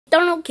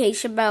Donald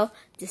Caesarbell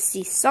to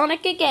see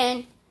Sonic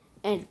again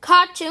in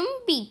Cartoon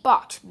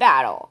Beatbox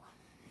Battle.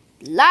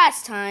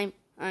 Last time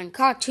on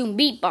Cartoon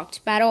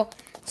Beatbox Battle,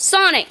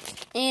 Sonic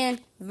and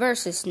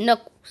versus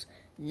Knuckles.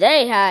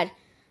 They had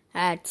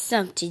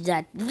something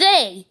that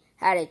they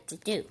had to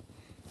do.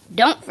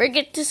 Don't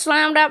forget to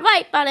slam that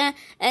like button,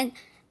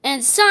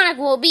 and Sonic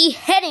will be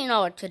heading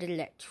over to the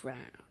next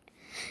round.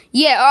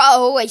 Yeah, I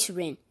always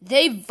win.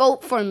 They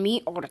vote for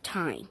me all the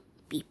time.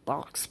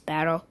 Beatbox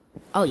Battle.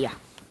 Oh yeah.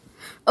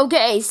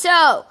 Okay,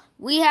 so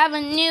we have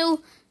a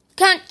new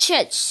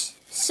contest.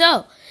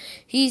 So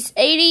he's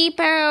 80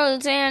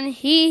 pounds and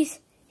he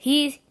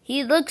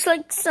looks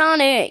like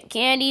Sonic,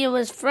 and he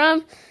was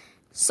from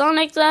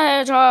Sonic the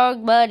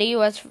Hedgehog, but he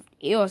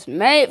was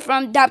made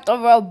from Dr.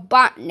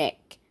 Robotnik.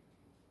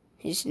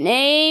 His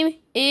name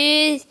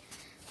is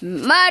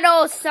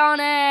Metal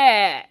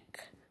Sonic.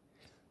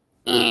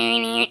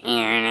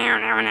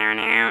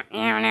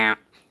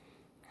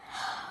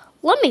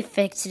 Let me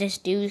fix this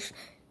dude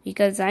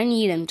because I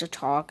need him to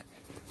talk.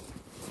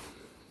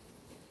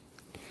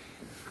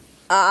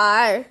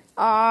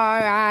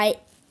 Alright,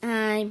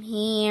 I'm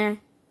here.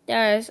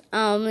 There's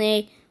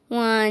only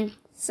one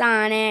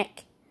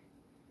Sonic.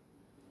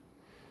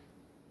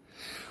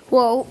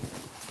 Well,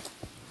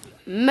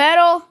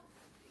 Metal,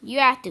 you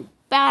have to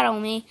battle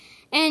me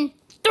in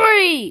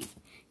 3,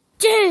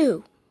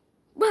 2,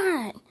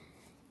 1,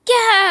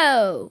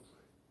 go!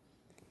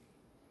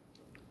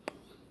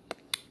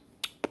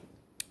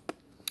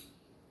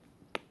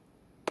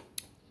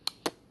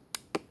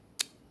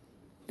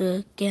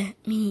 Look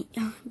at me,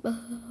 I'm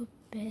the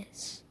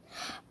best.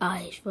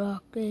 Ice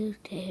rock is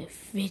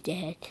every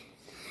day.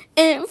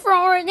 And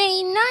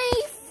Friday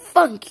Night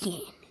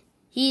Funkin'.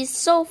 He's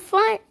so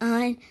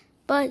fun,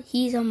 but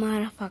he's a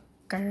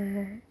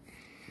motherfucker.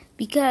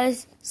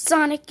 Because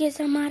Sonic is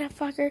a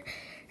motherfucker.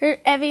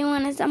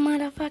 Everyone is a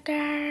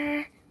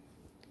motherfucker.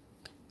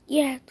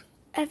 Yeah,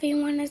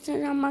 everyone is a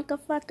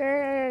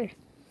motherfucker.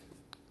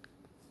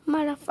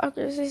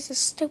 Motherfuckers is a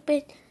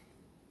stupid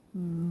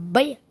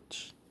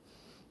bitch.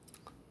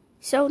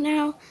 So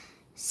now,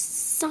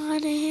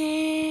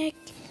 Sonic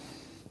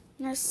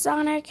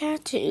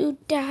had to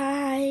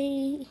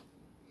die.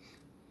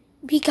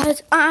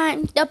 Because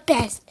I'm the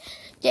best.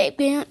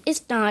 J-Bam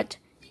is not.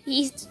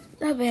 He's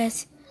the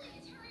best.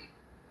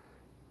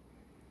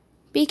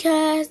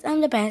 Because I'm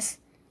the best.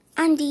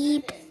 I'm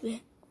the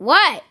best.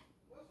 What?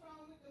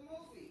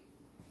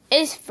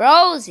 It's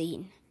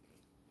frozen.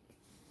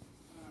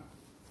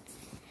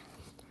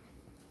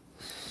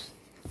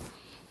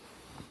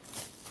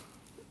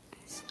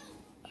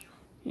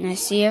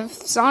 Let's see if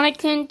Sonic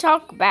can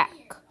talk back.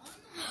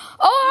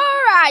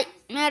 Alright,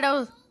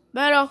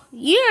 Metal,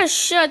 you're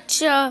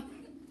such a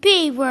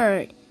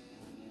B-word.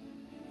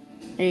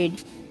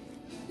 Dude,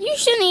 you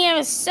shouldn't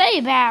even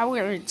say bad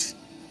words.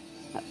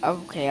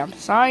 Okay, I'm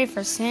sorry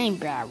for saying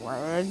bad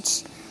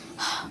words.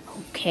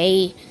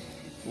 Okay.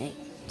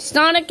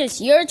 Sonic,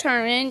 it's your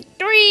turn in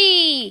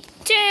 3,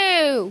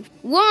 2,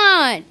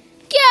 1,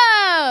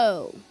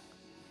 go!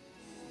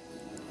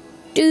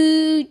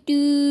 Do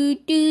do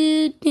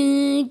do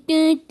do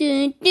do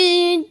do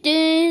do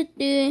do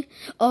do.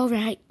 All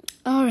right.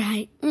 All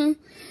right.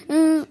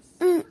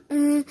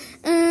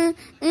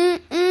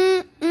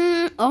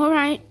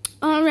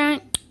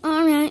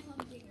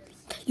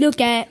 Look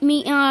at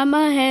me, I'm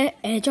a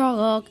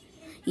hedgehog.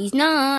 He's not.